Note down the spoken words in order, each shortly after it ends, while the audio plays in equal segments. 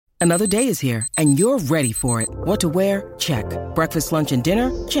Another day is here, and you're ready for it. What to wear? Check. Breakfast, lunch, and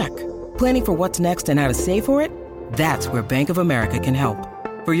dinner? Check. Planning for what's next and how to save for it? That's where Bank of America can help.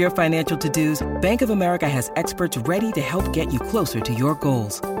 For your financial to-dos, Bank of America has experts ready to help get you closer to your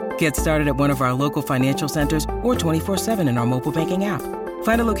goals. Get started at one of our local financial centers or 24/7 in our mobile banking app.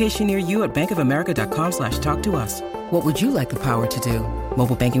 Find a location near you at bankofamerica.com/talktous. What would you like the power to do?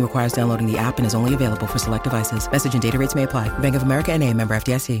 Mobile banking requires downloading the app and is only available for select devices. Message and data rates may apply. Bank of America N.A., member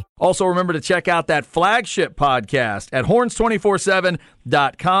FDIC. Also, remember to check out that flagship podcast at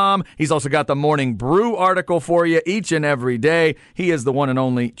horns247.com. He's also got the Morning Brew article for you each and every day. He is the one and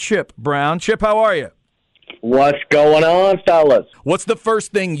only Chip Brown. Chip, how are you? What's going on, fellas? What's the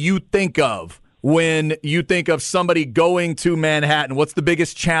first thing you think of when you think of somebody going to Manhattan? What's the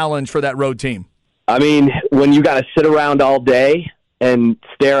biggest challenge for that road team? I mean, when you got to sit around all day and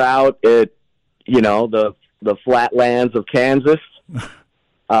stare out at, the flatlands of Kansas,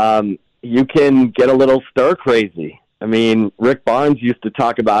 you can get a little stir crazy. I mean, Rick Barnes used to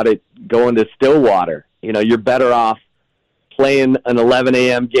talk about it going to Stillwater. You're better off playing an 11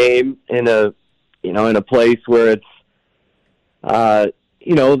 a.m. game in a place where it's,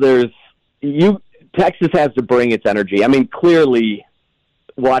 Texas has to bring its energy. I mean, clearly,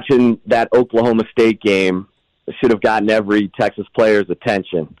 watching that Oklahoma State game should have gotten every Texas player's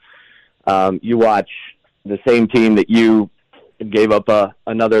attention. You watch the same team that you gave up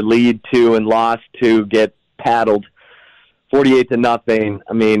another lead to and lost to get paddled 48-0.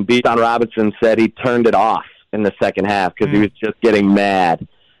 I mean, Bijan Robinson said he turned it off in the second half because he was just getting mad.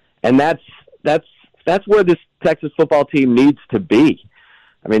 And that's where this Texas football team needs to be.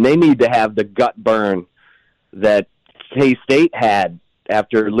 I mean, they need to have the gut burn that K-State had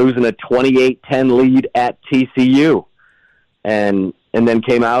after losing a 28-10 lead at TCU. And then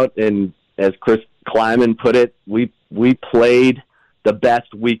came out, and as Chris Kleiman put it, we played the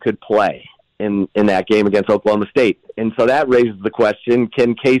best we could play in that game against Oklahoma State. And so that raises the question,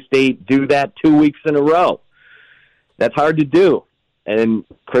 can K-State do that 2 weeks in a row? That's hard to do. And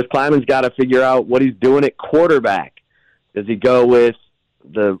Chris Kleiman's got to figure out what he's doing at quarterback. Does he go with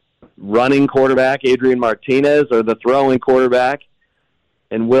the running quarterback, Adrian Martinez, or the throwing quarterback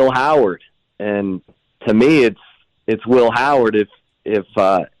and Will Howard? And to me, it's Will Howard. If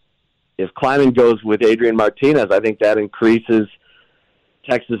Kleiman goes with Adrian Martinez, I think that increases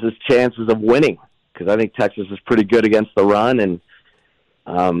Texas's chances of winning, because I think Texas is pretty good against the run, and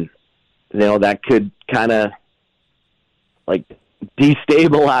that could kind of like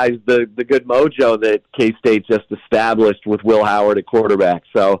destabilize the good mojo that K-State just established with Will Howard at quarterback.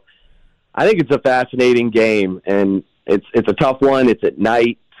 So I think it's a fascinating game, and it's a tough one. It's at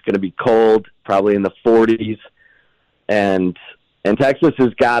night. It's going to be cold, probably in the 40s, and Texas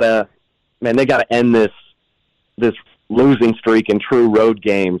has got to, they got to end this losing streak in true road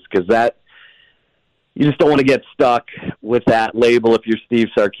games, because that, you just don't want to get stuck with that label if you're Steve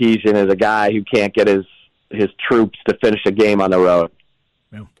Sarkisian as a guy who can't get his troops to finish a game on the road.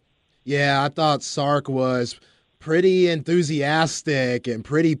 Yeah, I thought Sark was pretty enthusiastic and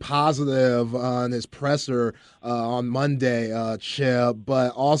pretty positive on his presser on Monday, Chip,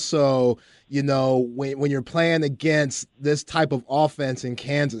 but also, when you're playing against this type of offense in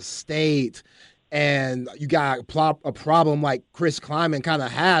Kansas State, and you got a problem like Chris Kleiman kind of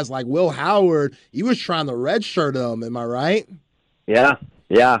has, like Will Howard, he was trying to redshirt him. Am I right? Yeah,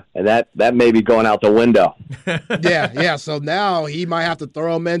 and that may be going out the window. Yeah. So now he might have to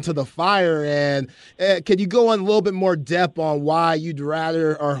throw him into the fire. And can you go in a little bit more depth on why you'd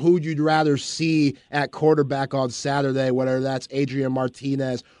rather, or who you'd rather see at quarterback on Saturday, whether that's Adrian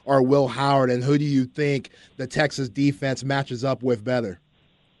Martinez or Will Howard, and who do you think the Texas defense matches up with better?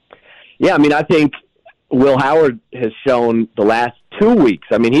 Yeah, I think Will Howard has shown the last 2 weeks.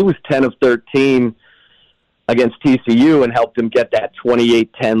 He was 10 of 13 against TCU and helped him get that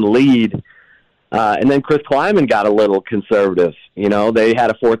 28-10 lead. And then Chris Kleiman got a little conservative. They had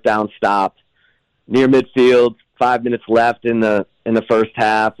a fourth down stop near midfield, 5 minutes left in the first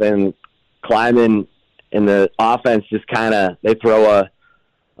half, and Kleiman and the offense just they throw a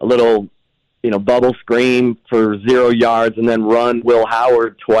little bubble screen for 0 yards and then run Will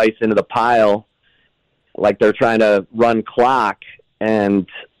Howard twice into the pile like they're trying to run clock, and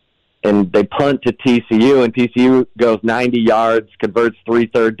they punt to TCU, and TCU goes 90 yards, converts 3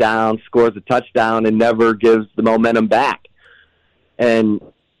 third downs, scores a touchdown, and never gives the momentum back. And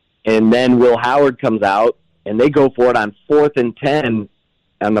then Will Howard comes out, and they go for it on 4th and 10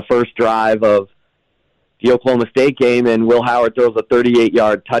 on the first drive of the Oklahoma State game, and Will Howard throws a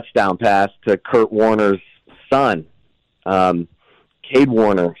 38-yard touchdown pass to Kurt Warner's son, Cade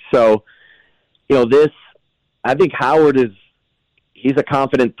Warner. So, I think Howard he's a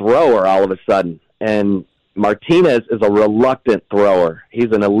confident thrower all of a sudden. And Martinez is a reluctant thrower.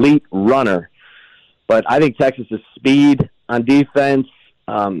 He's an elite runner. But I think Texas's speed on defense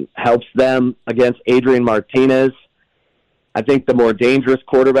helps them against Adrian Martinez. I think the more dangerous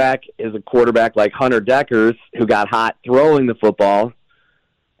quarterback is a quarterback like Hunter Deckers, who got hot throwing the football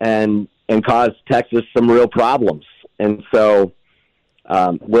and caused Texas some real problems. And so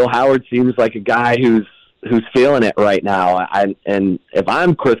Will Howard seems like a guy who's feeling it right now. And if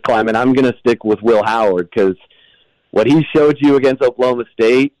I'm Chris Klieman, I'm going to stick with Will Howard, because what he showed you against Oklahoma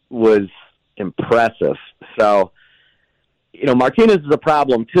State was impressive. So, Martinez is a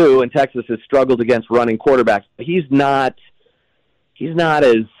problem too, and Texas has struggled against running quarterbacks. He's not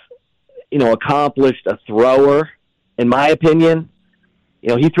as, accomplished a thrower, in my opinion.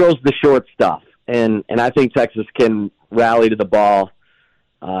 He throws the short stuff, and I think Texas can rally to the ball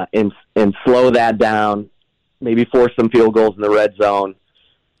and slow that down, maybe force some field goals in the red zone,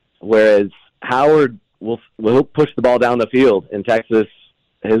 whereas Howard will push the ball down the field, and Texas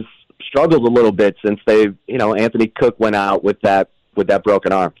has struggled a little bit since Anthony Cook went out with that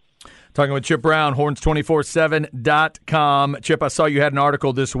broken arm. Talking with Chip Brown, horns247.com. Chip, I saw you had an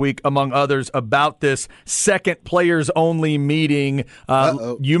article this week, among others, about this second players-only meeting.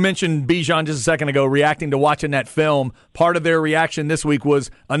 You mentioned Bijan just a second ago, reacting to watching that film. Part of their reaction this week was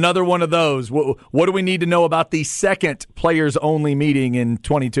another one of those. What do we need to know about the second players-only meeting in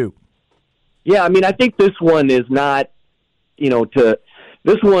 22? Yeah, I think this one is not,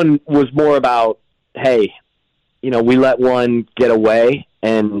 this one was more about, hey, we let one get away,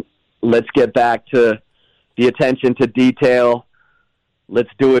 and let's get back to the attention to detail.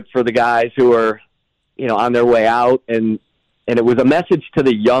 Let's do it for the guys who are, on their way out. And it was a message to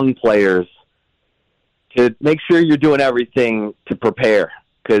the young players to make sure you're doing everything to prepare,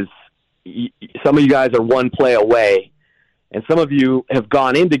 because some of you guys are one play away, and some of you have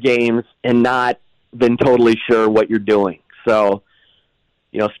gone into games and not been totally sure what you're doing. So,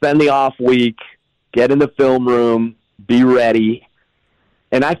 spend the off week, get in the film room, be ready.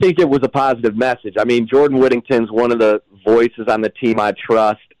 And I think it was a positive message. Jordan Whittington's one of the voices on the team I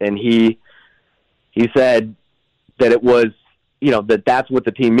trust, and he said that it was, that's what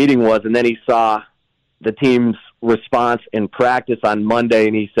the team meeting was, and then he saw the team's response in practice on Monday,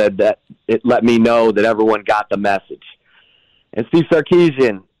 and he said that it let me know that everyone got the message. And Steve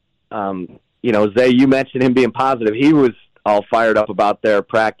Sarkisian, Zay, you mentioned him being positive. He was all fired up about their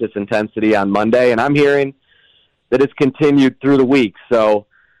practice intensity on Monday, and I'm hearing that it's continued through the week. So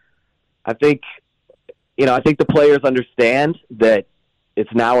I think the players understand that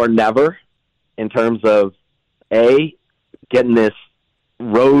it's now or never in terms of, A, getting this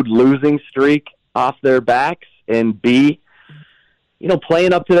road losing streak off their backs, and B,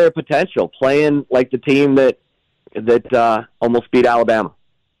 playing up to their potential, playing like the team that almost beat Alabama.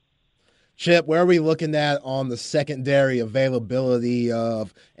 Chip, where are we looking at on the secondary availability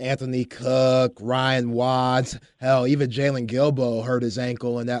of Anthony Cook, Ryan Watts, hell, even Jalen Gilbo hurt his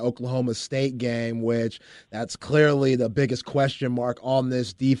ankle in that Oklahoma State game, which that's clearly the biggest question mark on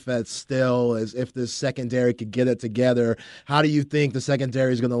this defense still, is if this secondary could get it together. How do you think the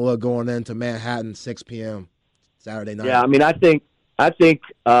secondary is going to look going into Manhattan, 6 p.m. Saturday night? Yeah, I think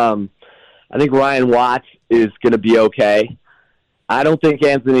Ryan Watts is going to be okay. I don't think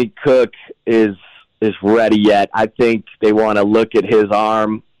Anthony Cook is ready yet. I think they want to look at his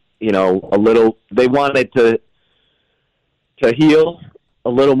arm, a little. They want it to heal a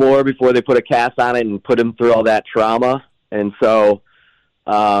little more before they put a cast on it and put him through all that trauma. And so,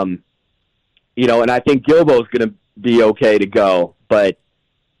 and I think Gilbo's going to be okay to go. But,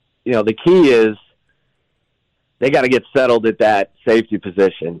 the key is they got to get settled at that safety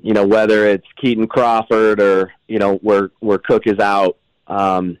position, whether it's Keaton Crawford or, where Cook is out.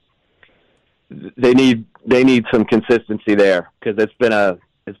 They need some consistency there, because it's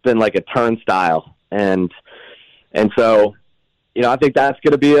been like a turnstile. And so, I think that's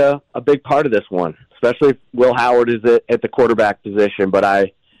going to be a big part of this one, especially if Will Howard is at the quarterback position. But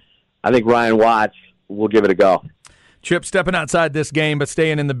I think Ryan Watts will give it a go. Chip, stepping outside this game but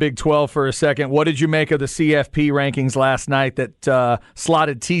staying in the Big 12 for a second, what did you make of the CFP rankings last night that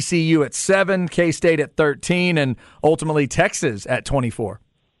slotted TCU at 7, K-State at 13, and ultimately Texas at 24?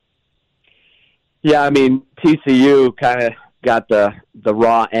 Yeah, TCU kind of got the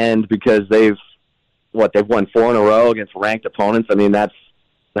raw end, because they've won 4 in a row against ranked opponents.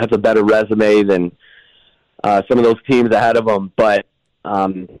 That's a better resume than some of those teams ahead of them, but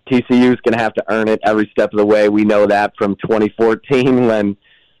TCU is going to have to earn it every step of the way. We know that from 2014 when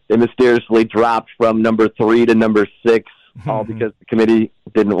they mysteriously dropped from number 3 to number 6, all because the committee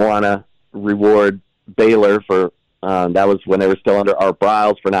didn't want to reward Baylor for That was when they were still under Art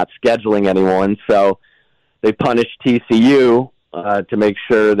Briles for not scheduling anyone. So they punished TCU to make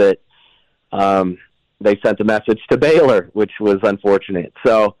sure that they sent a message to Baylor, which was unfortunate.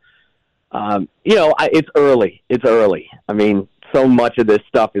 So, it's early. It's early. I mean, so much of this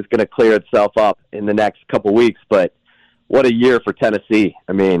stuff is going to clear itself up in the next couple weeks, but what a year for Tennessee.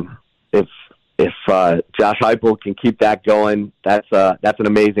 I mean, if Josh Heupel can keep that going, that's an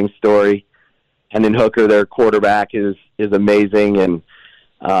amazing story. Hendon Hooker, their quarterback, is amazing, and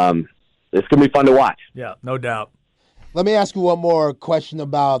it's going to be fun to watch. Yeah, no doubt. Let me ask you one more question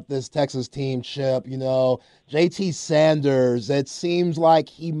about this Texas team, Chip. JT Sanders, it seems like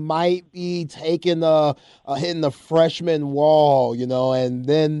he might be taking hitting the freshman wall, and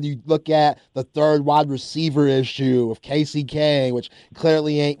then you look at the third wide receiver issue of Casey Kane, which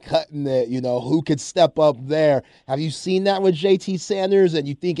clearly ain't cutting it. Who could step up there? Have you seen that with JT Sanders, and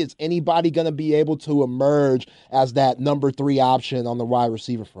you think it's anybody going to be able to emerge as that number 3 option on the wide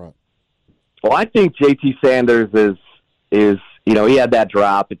receiver front? Well, I think JT Sanders is he had that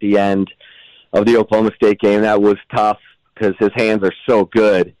drop at the end of the Oklahoma State game. That was tough because his hands are so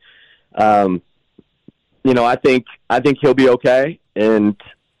good. I think he'll be okay. And,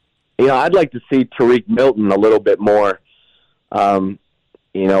 I'd like to see Tariq Milton a little bit more. A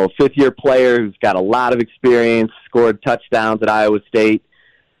fifth-year player who's got a lot of experience, scored touchdowns at Iowa State.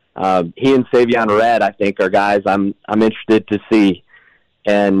 He and Savion Red, I think, are guys I'm interested to see.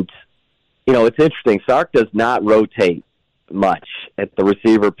 And, it's interesting. Sark does not rotate much at the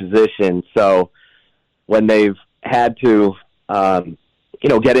receiver position. So when they've had to,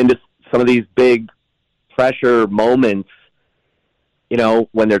 get into some of these big pressure moments,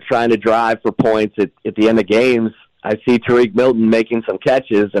 when they're trying to drive for points at the end of games, I see Tariq Milton making some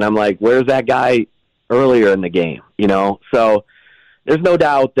catches, and I'm like, where's that guy earlier in the game? So there's no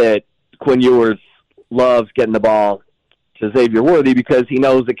doubt that Quinn Ewers loves getting the ball to Xavier Worthy because he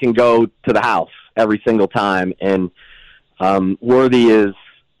knows it can go to the house every single time. And Worthy is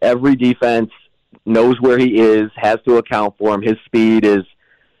every defense knows where he is, has to account for him. His speed is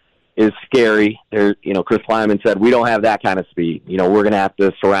scary. Chris Kleiman said, we don't have that kind of speed. We're going to have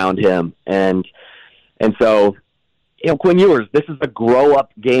to surround him. And so, Quinn Ewers, this is a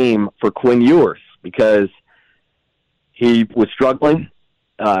grow-up game for Quinn Ewers because he was struggling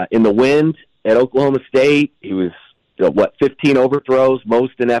in the wind at Oklahoma State. He was, 15 overthrows,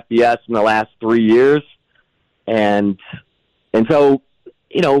 most in FBS in the last 3 years. And so,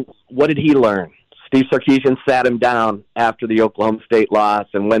 what did he learn? Steve Sarkisian sat him down after the Oklahoma State loss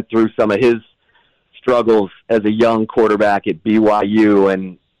and went through some of his struggles as a young quarterback at BYU,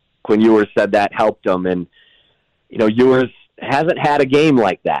 and Quinn Ewers said that helped him. And, Ewers hasn't had a game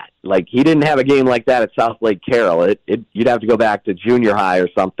like that. Like, he didn't have a game like that at South Lake Carroll. You'd have to go back to junior high or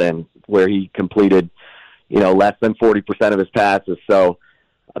something where he completed, less than 40% of his passes. So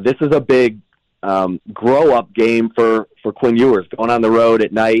this is a big grow-up game for Quinn Ewers, going on the road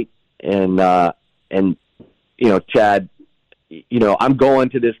at night. And Chad, I'm going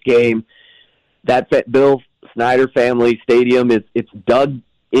to this game. That Bill Snyder family stadium it's dug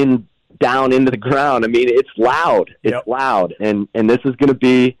down into the ground. I mean, it's loud. It's loud. And this is going to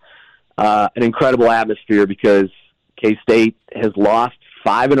be an incredible atmosphere because K-State has lost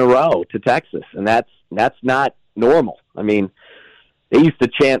 5 in a row to Texas, and that's not normal. I mean, they used to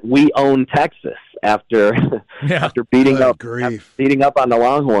chant, "We own Texas," after beating up on the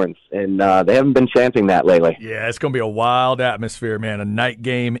Longhorns, and they haven't been chanting that lately. Yeah, it's going to be a wild atmosphere, man. A night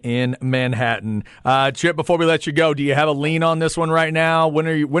game in Manhattan. Chip, before we let you go, do you have a lean on this one right now? When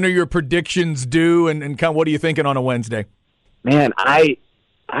are your predictions due, and kind of what are you thinking on a Wednesday? Man, I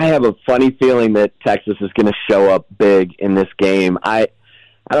have a funny feeling that Texas is going to show up big in this game. I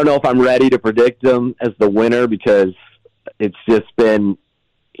don't know if I'm ready to predict them as the winner because it's just been,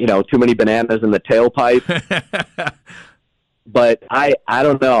 too many bananas in the tailpipe. But I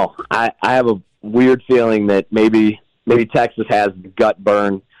don't know. I have a weird feeling that maybe Texas has the gut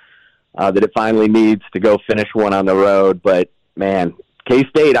burn that it finally needs to go finish one on the road. But, man,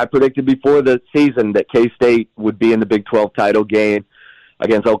 K-State, I predicted before the season that K-State would be in the Big 12 title game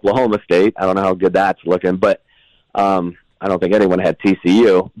against Oklahoma State. I don't know how good that's looking, but I don't think anyone had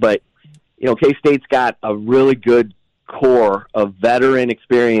TCU. But, K-State's got a really good core of veteran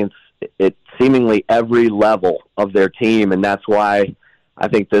experience at seemingly every level of their team, and that's why I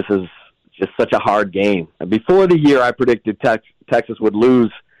think this is just such a hard game. Before the year, I predicted Texas would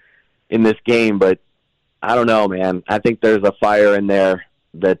lose in this game, but I don't know, man. I think there's a fire in there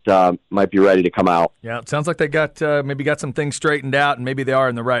that might be ready to come out. Yeah, it sounds like they got maybe got some things straightened out, and maybe they are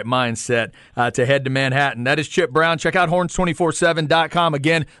in the right mindset to head to Manhattan. That is Chip Brown. Check out horns247.com.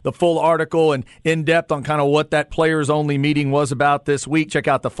 Again, the full article and in-depth on kind of what that players-only meeting was about this week. Check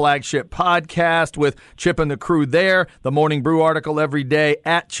out the flagship podcast with Chip and the crew there. The Morning Brew article every day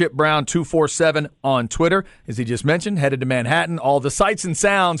at Chip Brown 247 on Twitter. As he just mentioned, headed to Manhattan. All the sights and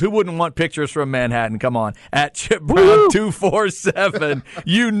sounds. Who wouldn't want pictures from Manhattan? Come on. At Chip Brown 247.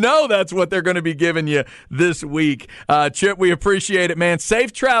 You know that's what they're going to be giving you this week. Chip, we appreciate it, man.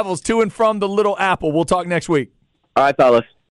 Safe travels to and from the Little Apple. We'll talk next week. All right, fellas.